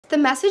The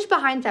message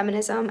behind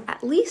feminism,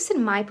 at least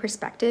in my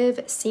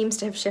perspective, seems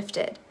to have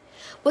shifted.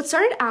 What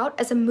started out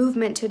as a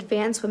movement to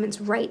advance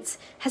women's rights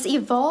has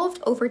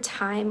evolved over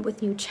time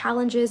with new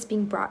challenges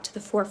being brought to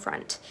the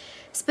forefront.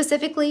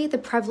 Specifically, the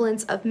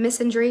prevalence of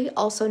misandry,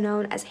 also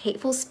known as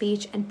hateful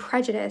speech and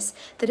prejudice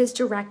that is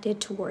directed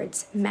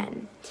towards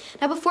men.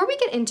 Now, before we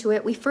get into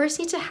it, we first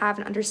need to have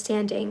an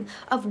understanding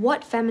of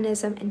what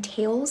feminism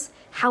entails,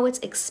 how it's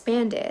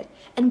expanded,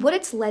 and what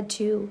it's led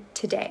to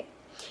today.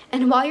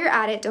 And while you're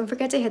at it, don't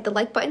forget to hit the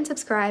like button,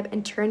 subscribe,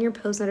 and turn your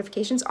post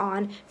notifications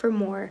on for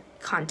more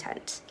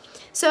content.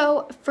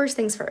 So, first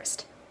things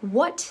first,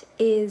 what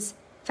is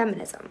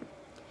feminism?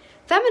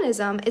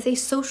 Feminism is a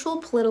social,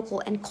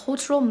 political, and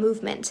cultural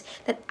movement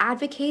that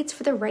advocates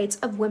for the rights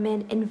of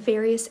women in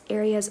various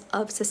areas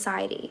of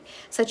society,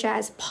 such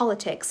as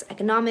politics,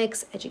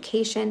 economics,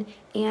 education,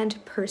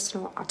 and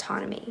personal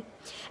autonomy.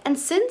 And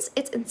since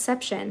its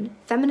inception,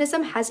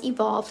 feminism has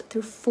evolved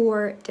through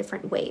 4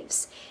 different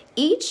waves,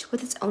 each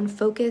with its own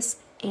focus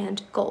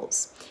and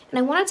goals. And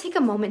I want to take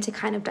a moment to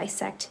kind of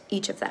dissect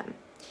each of them.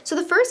 So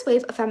the first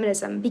wave of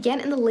feminism began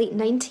in the late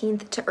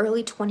 19th to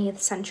early 20th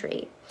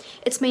century.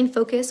 Its main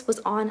focus was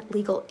on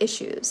legal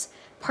issues,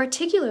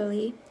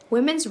 particularly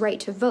women's right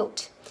to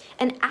vote,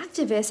 and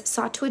activists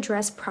sought to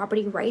address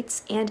property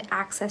rights and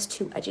access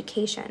to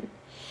education.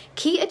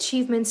 Key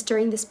achievements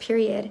during this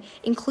period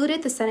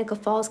included the Seneca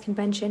Falls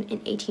Convention in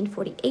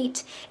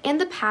 1848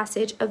 and the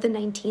passage of the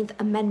 19th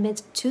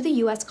Amendment to the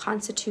U.S.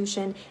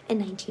 Constitution in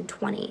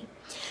 1920.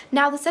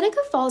 Now, the Seneca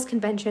Falls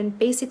Convention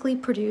basically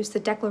produced the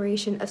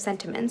Declaration of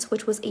Sentiments,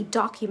 which was a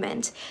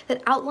document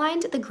that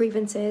outlined the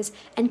grievances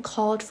and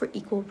called for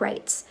equal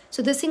rights.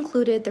 So this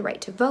included the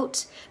right to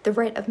vote, the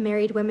right of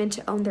married women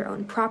to own their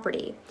own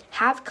property,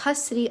 have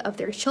custody of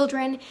their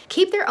children,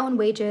 keep their own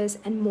wages,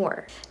 and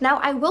more. Now,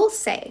 I will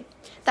say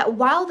that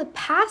while the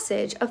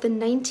passage of the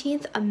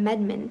 19th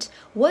Amendment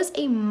was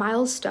a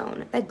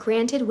milestone that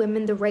granted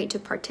women the right to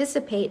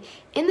participate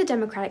in the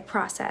democratic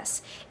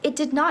process, it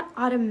did not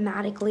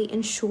automatically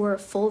ensure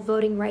full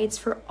voting rights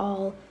for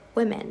all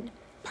women,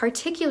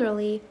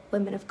 particularly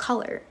women of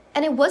color.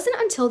 And it wasn't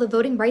until the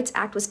Voting Rights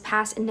Act was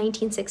passed in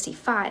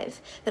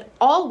 1965 that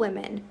all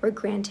women were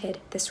granted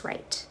this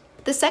right.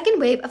 The second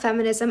wave of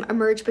feminism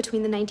emerged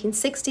between the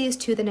 1960s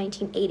to the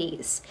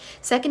 1980s.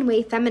 Second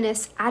wave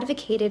feminists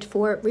advocated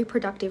for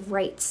reproductive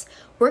rights,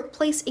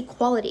 workplace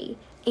equality,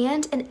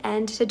 and an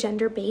end to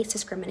gender-based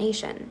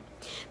discrimination.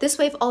 This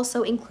wave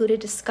also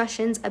included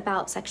discussions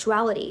about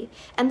sexuality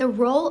and the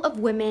role of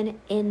women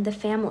in the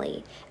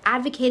family,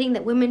 advocating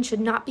that women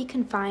should not be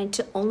confined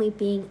to only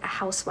being a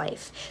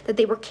housewife, that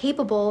they were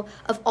capable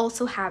of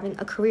also having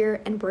a career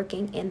and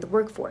working in the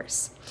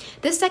workforce.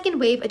 This second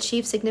wave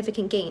achieved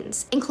significant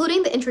gains,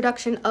 including the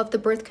introduction of the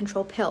birth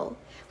control pill.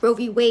 Roe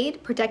v.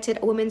 Wade protected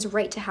a woman's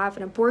right to have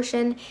an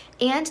abortion,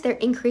 and their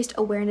increased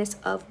awareness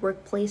of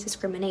workplace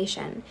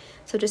discrimination.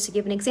 So just to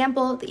give an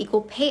example, the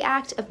Equal Pay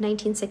Act of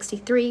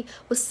 1963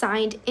 was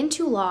signed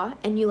into law,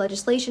 and new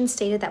legislation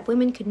stated that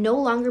women could no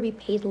longer be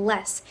paid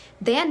less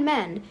than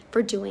men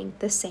for doing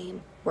the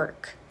same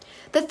work.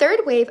 The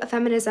third wave of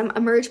feminism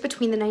emerged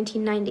between the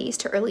 1990s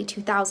to early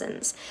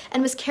 2000s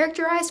and was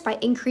characterized by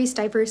increased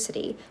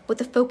diversity with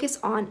a focus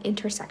on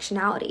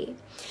intersectionality.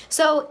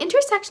 So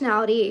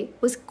intersectionality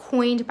was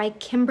coined by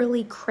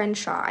Kimberly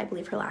Crenshaw, I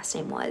believe her last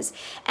name was,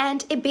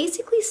 and it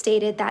basically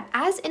stated that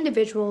as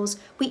individuals,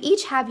 we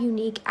each have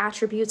unique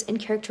attributes and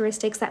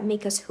characteristics that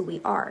make us who we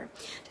are.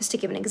 Just to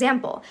give an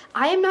example,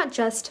 I am not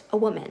just a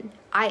woman.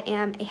 I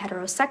am a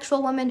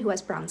heterosexual woman who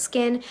has brown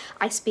skin.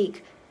 I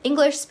speak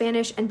English,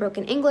 Spanish, and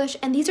broken English,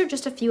 and these are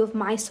just a few of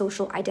my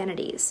social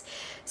identities.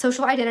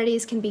 Social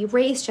identities can be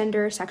race,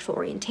 gender, sexual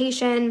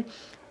orientation,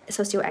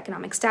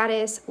 socioeconomic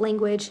status,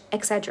 language,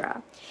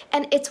 etc.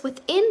 And it's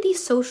within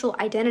these social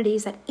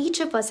identities that each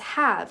of us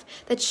have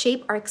that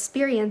shape our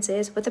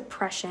experiences with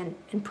oppression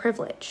and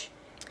privilege.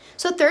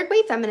 So third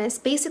wave feminists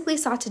basically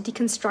sought to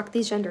deconstruct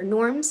these gender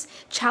norms,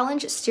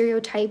 challenge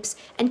stereotypes,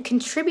 and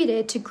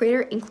contributed to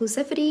greater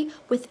inclusivity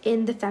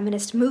within the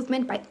feminist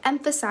movement by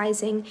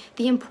emphasizing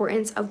the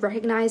importance of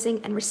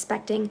recognizing and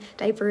respecting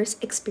diverse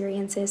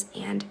experiences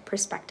and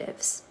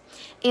perspectives.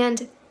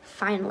 And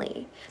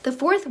finally, the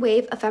fourth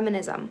wave of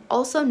feminism,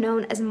 also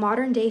known as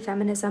modern-day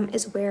feminism,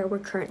 is where we're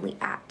currently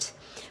at.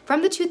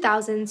 From the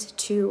 2000s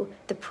to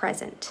the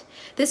present.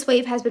 This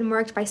wave has been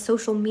marked by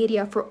social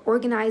media for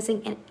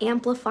organizing and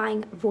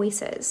amplifying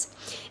voices.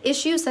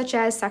 Issues such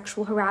as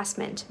sexual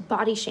harassment,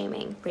 body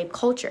shaming, rape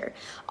culture,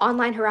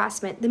 online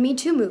harassment, the Me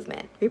Too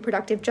movement,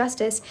 reproductive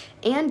justice,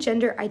 and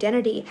gender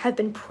identity have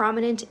been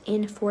prominent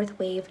in fourth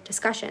wave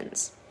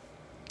discussions.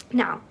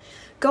 Now,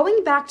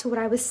 going back to what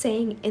I was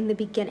saying in the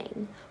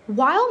beginning,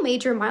 while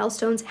major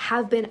milestones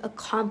have been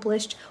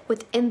accomplished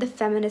within the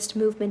feminist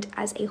movement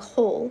as a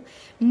whole,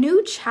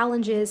 new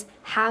challenges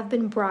have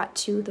been brought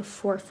to the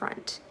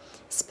forefront.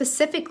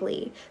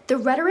 Specifically, the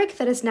rhetoric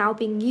that is now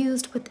being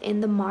used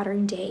within the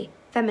modern-day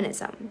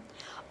feminism.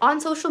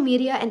 On social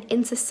media and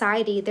in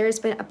society, there has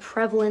been a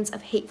prevalence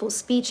of hateful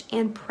speech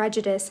and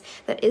prejudice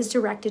that is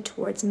directed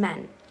towards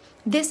men.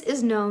 This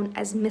is known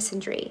as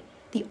misandry,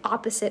 the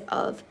opposite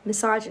of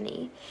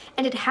misogyny,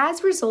 and it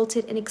has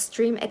resulted in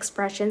extreme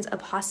expressions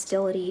of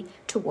hostility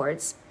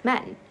towards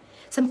men.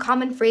 Some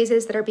common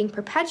phrases that are being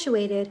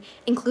perpetuated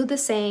include the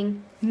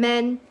saying,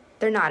 "Men,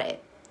 they're not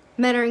it."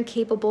 "Men are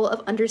incapable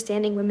of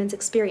understanding women's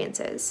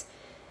experiences."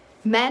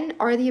 "Men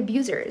are the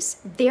abusers.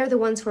 They are the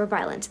ones who are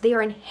violent. They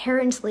are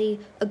inherently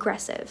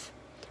aggressive."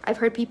 I've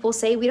heard people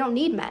say, "We don't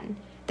need men.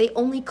 They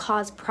only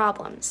cause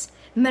problems.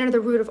 Men are the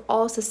root of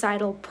all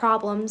societal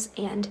problems,"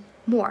 and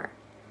more.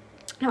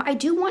 Now, I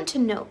do want to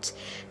note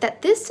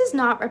that this does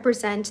not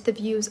represent the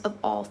views of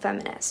all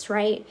feminists,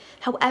 right?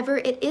 However,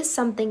 it is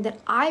something that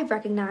I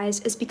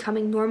recognize is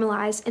becoming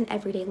normalized in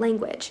everyday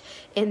language,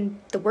 in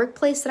the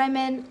workplace that I'm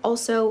in,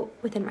 also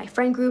within my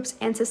friend groups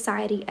and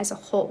society as a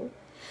whole.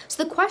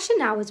 So the question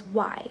now is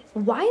why?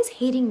 Why is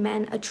hating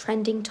men a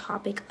trending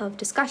topic of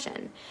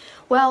discussion?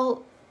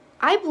 Well,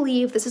 I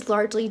believe this is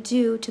largely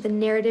due to the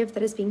narrative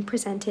that is being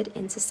presented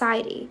in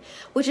society,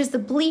 which is the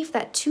belief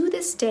that to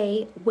this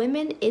day,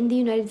 women in the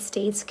United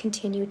States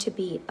continue to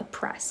be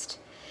oppressed.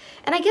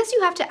 And I guess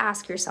you have to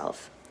ask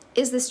yourself,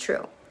 is this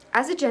true?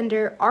 As a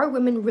gender, are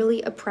women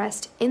really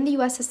oppressed in the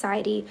US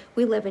society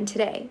we live in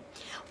today?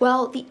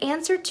 Well, the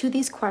answer to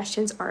these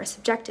questions are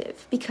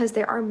subjective because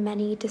there are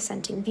many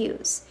dissenting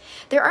views.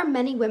 There are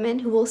many women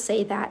who will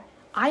say that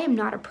I am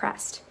not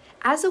oppressed.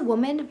 As a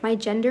woman, my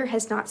gender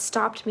has not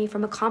stopped me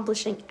from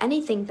accomplishing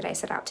anything that I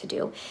set out to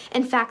do.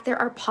 In fact, there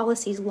are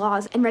policies,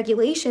 laws, and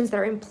regulations that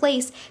are in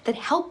place that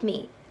help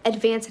me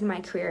advance in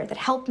my career, that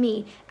help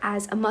me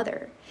as a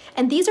mother.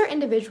 And these are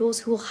individuals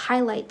who will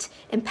highlight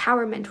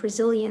empowerment,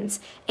 resilience,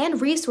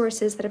 and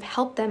resources that have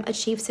helped them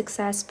achieve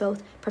success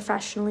both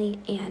professionally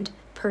and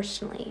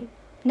personally.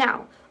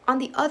 Now, on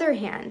the other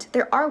hand,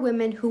 there are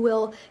women who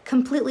will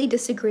completely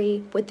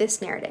disagree with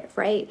this narrative,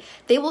 right?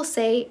 They will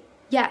say,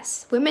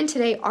 yes, women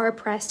today are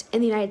oppressed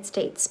in the United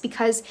States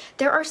because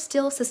there are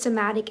still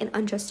systematic and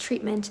unjust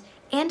treatment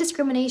and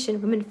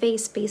discrimination women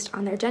face based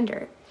on their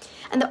gender.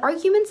 And the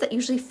arguments that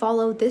usually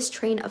follow this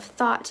train of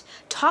thought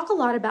talk a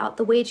lot about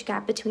the wage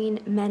gap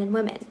between men and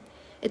women.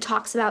 It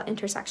talks about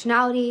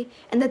intersectionality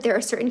and that there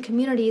are certain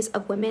communities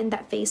of women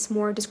that face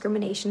more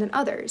discrimination than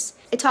others.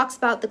 It talks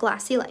about the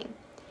glass ceiling.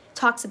 It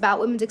talks about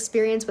women's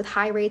experience with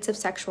high rates of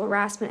sexual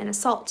harassment and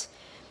assault.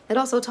 It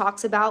also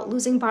talks about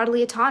losing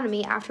bodily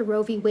autonomy after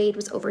Roe v. Wade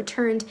was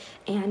overturned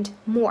and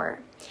more.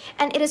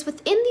 And it is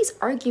within these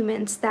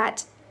arguments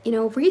that,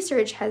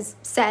 research has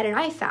said, and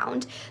I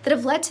found, that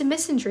have led to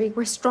misandry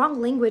where strong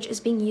language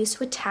is being used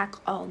to attack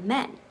all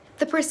men.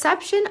 The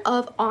perception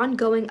of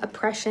ongoing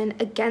oppression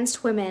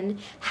against women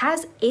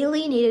has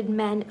alienated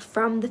men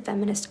from the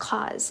feminist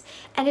cause,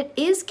 and it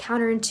is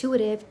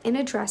counterintuitive in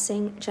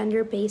addressing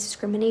gender-based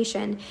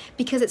discrimination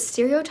because it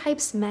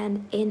stereotypes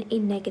men in a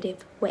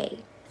negative way.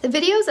 The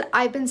videos that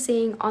I've been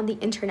seeing on the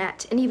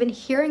internet and even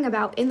hearing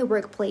about in the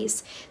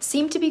workplace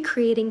seem to be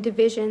creating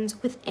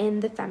divisions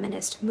within the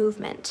feminist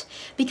movement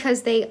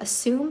because they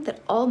assume that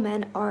all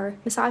men are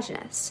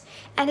misogynists.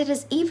 And it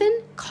has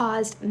even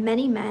caused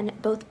many men,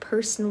 both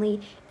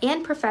personally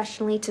and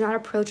professionally, to not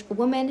approach a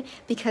woman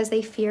because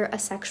they fear a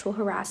sexual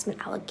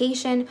harassment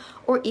allegation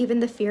or even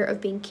the fear of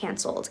being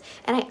canceled.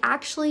 And I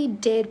actually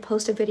did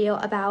post a video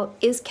about,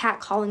 is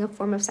catcalling a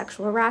form of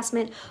sexual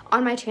harassment,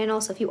 on my channel,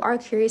 so if you are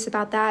curious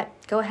about that,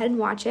 go ahead and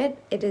watch it.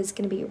 It is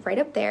going to be right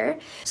up there.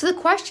 So the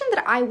question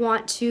that I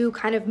want to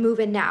kind of move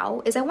in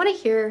now is I want to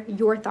hear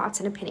your thoughts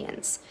and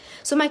opinions.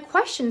 So my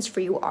questions for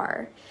you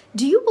are,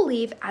 do you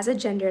believe as a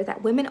gender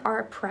that women are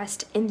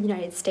oppressed in the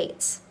United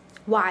States?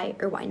 Why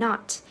or why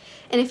not?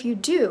 And if you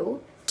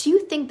do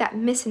you think that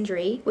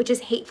misandry, which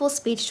is hateful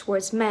speech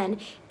towards men,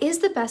 is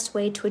the best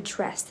way to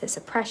address this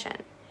oppression?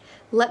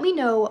 Let me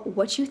know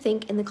what you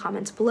think in the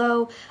comments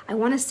below. I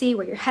want to see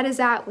where your head is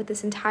at with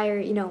this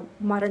entire,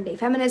 modern day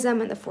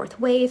feminism and the fourth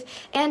wave.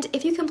 And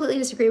if you completely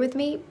disagree with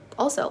me,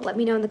 also let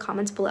me know in the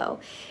comments below.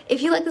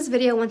 If you like this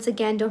video, once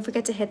again, don't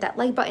forget to hit that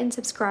like button,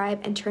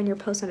 subscribe, and turn your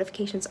post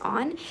notifications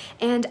on.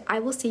 And I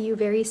will see you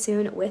very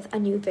soon with a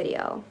new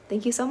video.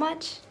 Thank you so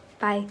much.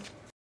 Bye.